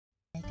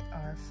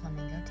our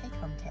Flamingo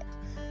take-home kit.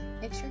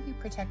 Make sure you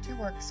protect your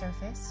work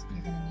surface.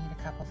 You're going to need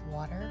a cup of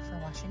water for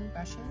washing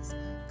brushes,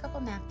 a couple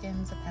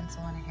napkins, a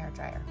pencil, and a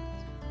hairdryer.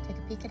 Take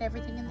a peek at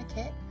everything in the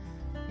kit.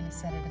 We're going to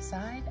set it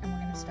aside, and we're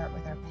going to start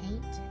with our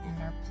paint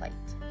and our plate.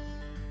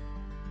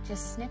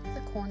 Just snip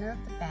the corner of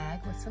the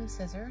bag with some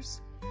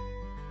scissors.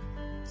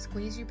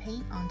 Squeeze your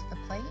paint onto the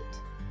plate.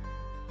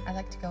 I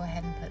like to go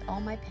ahead and put all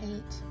my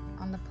paint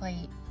on the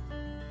plate.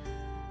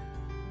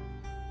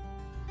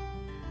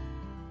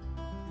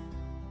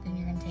 Then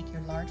you're going to take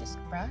your largest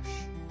brush,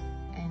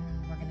 and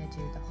we're going to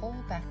do the whole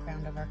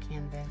background of our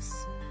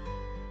canvas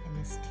in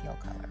this teal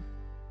color.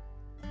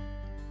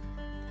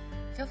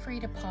 Feel free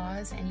to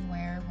pause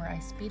anywhere where I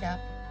speed up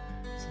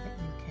so that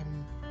you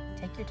can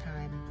take your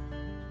time.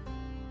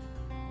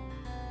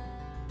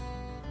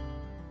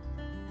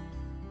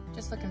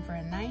 Just looking for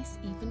a nice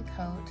even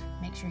coat.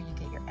 Make sure you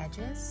get your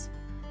edges.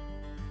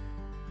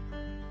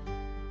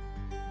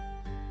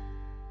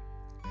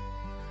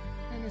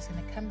 I'm just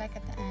going to come back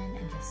at the end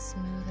and just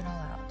smooth it all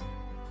out.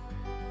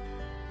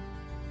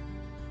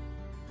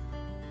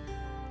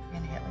 You're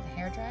going to hit it with a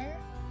hairdryer,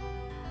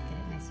 get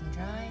it nice and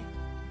dry.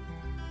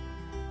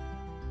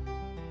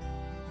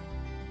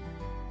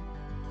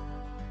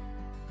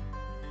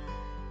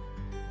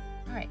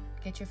 Alright,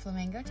 get your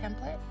Flamingo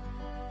template,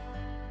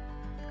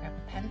 grab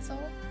a pencil,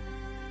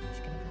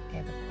 just going to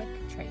give a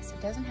quick trace.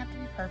 It doesn't have to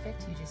be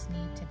perfect, you just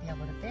need to be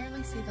able to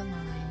barely see the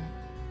line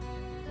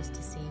just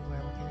to see where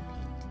we're going to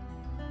paint.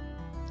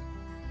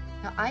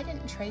 Now I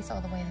didn't trace all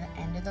the way to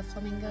the end of the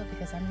flamingo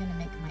because I'm going to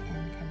make my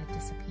end kind of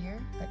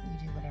disappear, but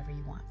you do whatever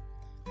you want.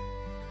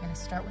 I'm going to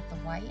start with the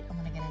white. I'm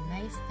going to get a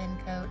nice thin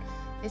coat.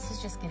 This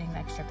is just getting the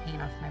extra paint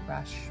off my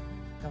brush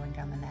going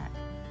down the neck.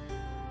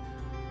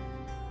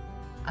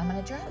 I'm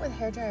going to dry it with a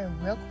hairdryer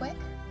real quick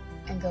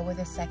and go with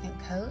a second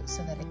coat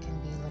so that it can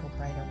be a little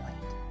brighter white.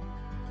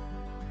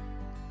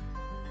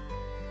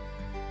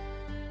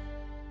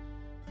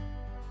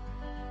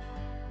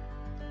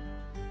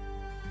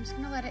 I'm just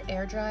going to let it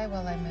air dry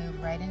while I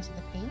move right into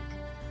the pink.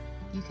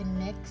 You can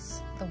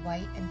mix the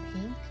white and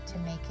pink to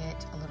make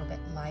it a little bit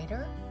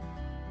lighter.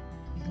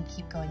 You can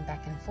keep going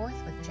back and forth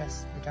with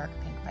just the dark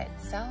pink by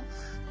itself.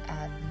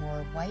 Add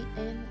more white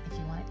in if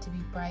you want it to be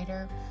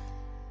brighter.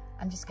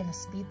 I'm just going to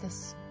speed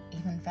this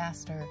even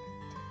faster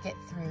to get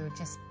through.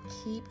 Just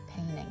keep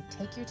painting.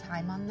 Take your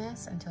time on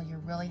this until you're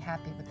really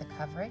happy with the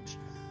coverage.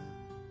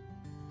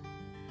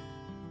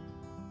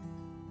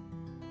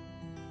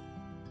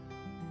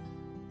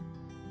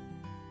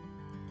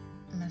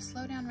 I'm going to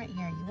slow down right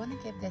here. You want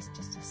to give this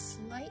just a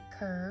slight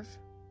curve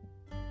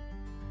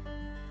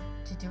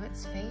to do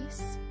its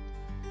face.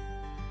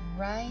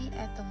 Right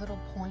at the little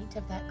point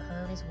of that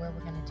curve is where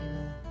we're going to do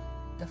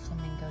the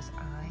flamingo's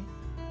eye.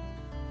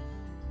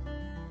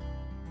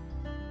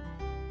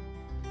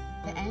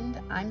 The end,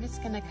 I'm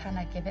just going to kind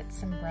of give it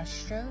some brush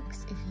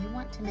strokes. If you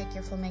want to make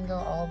your flamingo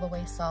all the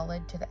way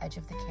solid to the edge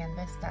of the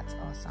canvas, that's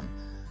awesome.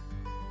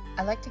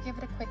 I like to give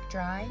it a quick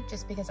dry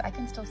just because I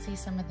can still see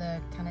some of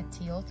the kind of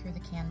teal through the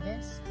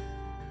canvas.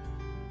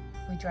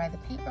 We dry the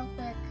paint real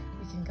quick,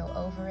 we can go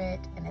over it,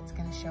 and it's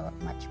going to show up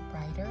much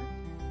brighter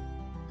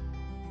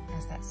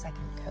as that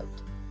second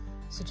coat.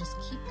 So just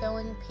keep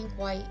going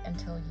pink-white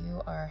until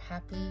you are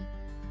happy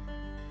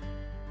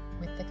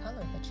with the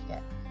color that you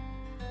get.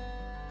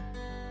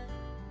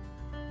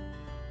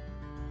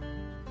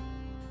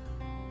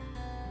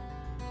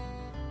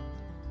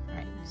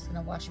 Alright, I'm just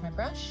going to wash my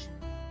brush.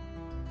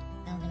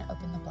 Now we're going to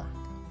open the black.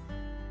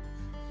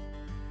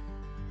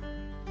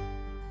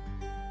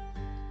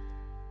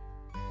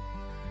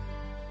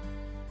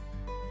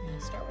 I'm going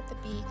to start with the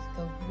beak,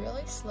 go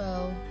really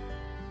slow.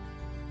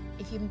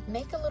 If you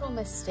make a little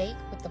mistake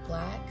with the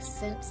black,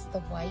 since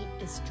the white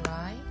is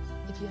dry,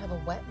 if you have a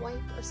wet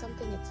wipe or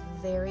something, it's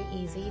very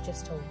easy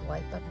just to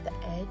wipe up the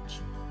edge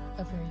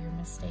of where your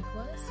mistake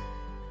was.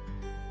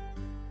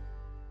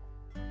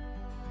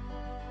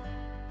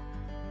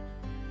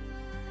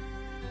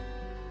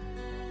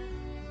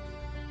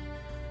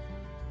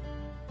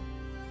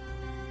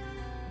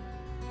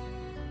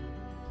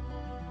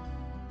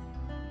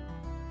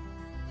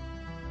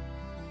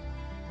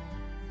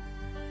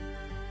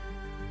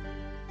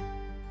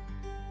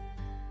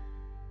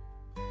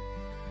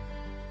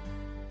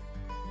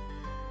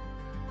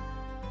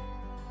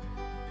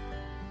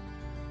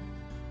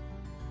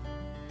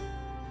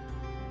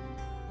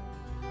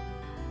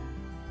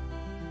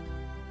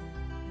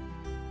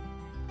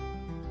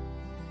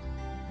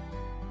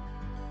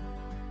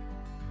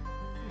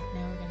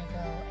 Now we're going to go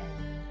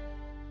and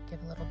give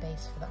a little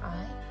base for the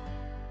eye.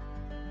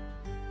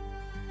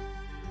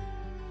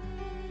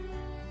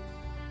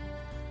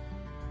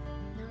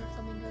 Now our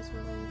flamingo's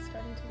really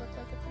starting to look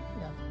like a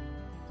flamingo.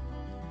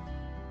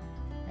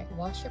 Alright,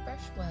 wash your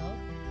brush well.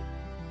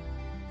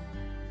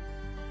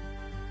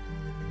 And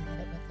then I'm going to hit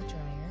it with the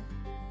dryer.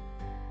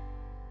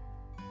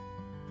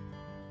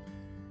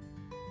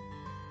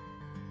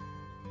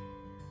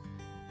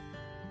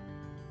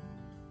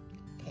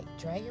 Okay,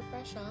 dry your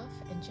brush off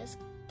and just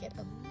get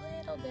a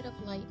little bit of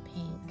light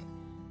pink.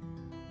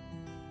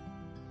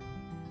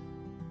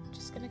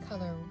 Just gonna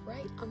color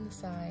right on the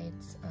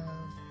sides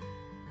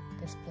of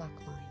this black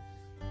line.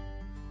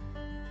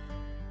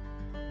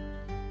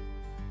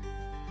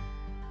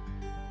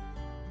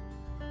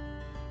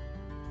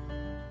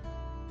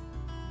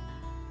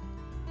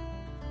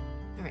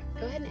 All right,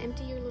 go ahead and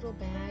empty your little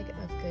bag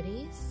of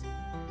goodies.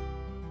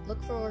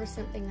 Look for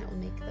something that will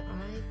make the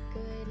eye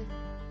good.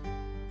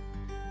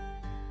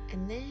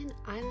 And then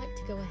I like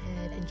to go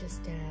ahead and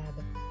just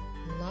dab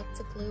lots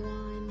of glue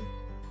on.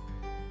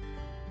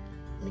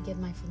 I'm gonna give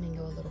my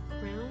flamingo a little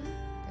crown.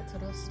 That's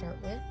what I'll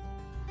start with.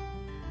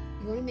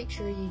 You wanna make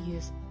sure you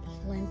use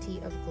plenty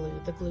of glue.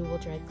 The glue will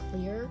dry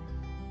clear.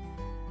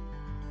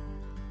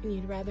 And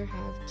you'd rather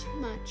have too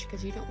much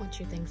because you don't want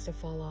your things to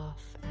fall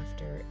off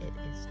after it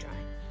is dry.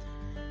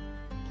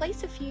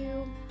 Place a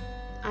few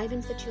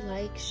items that you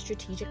like,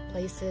 strategic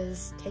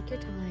places. Take your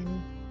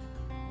time.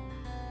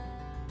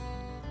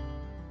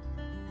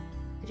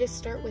 I just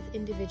start with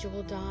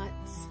individual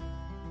dots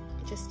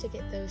just to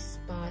get those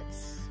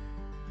spots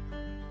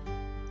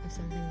of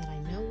something that I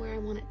know where I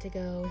want it to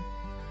go.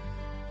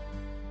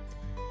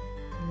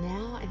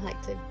 Now I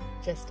like to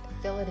just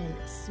fill it in.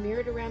 Smear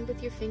it around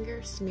with your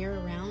finger, smear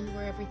around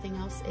where everything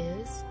else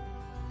is.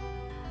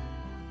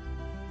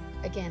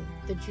 Again,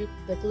 the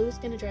glue is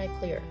going to dry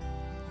clear.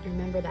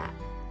 Remember that.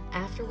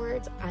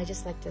 Afterwards, I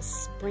just like to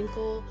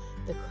sprinkle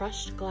the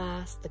crushed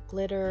glass, the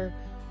glitter,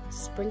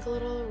 sprinkle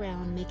it all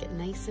around, make it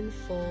nice and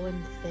full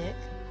and thick.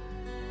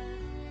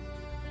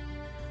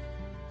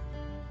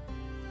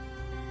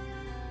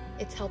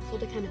 It's helpful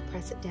to kind of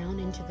press it down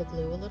into the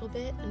glue a little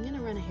bit. I'm going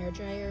to run a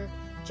hairdryer,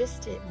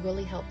 it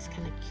really helps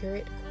kind of cure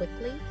it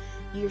quickly.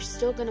 You're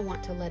still going to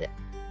want to let it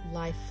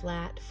lie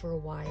flat for a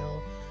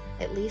while,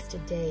 at least a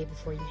day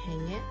before you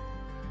hang it.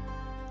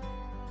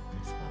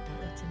 I'll swap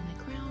out what's in my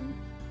crown.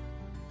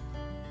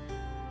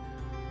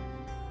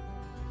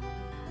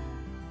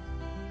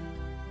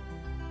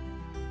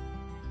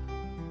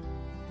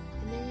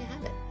 And there you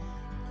have it.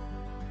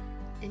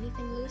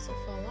 Anything loose will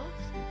fall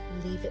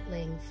off. Leave it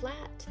laying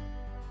flat.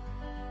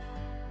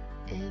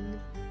 And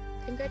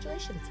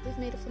congratulations, we've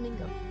made a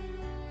flamingo.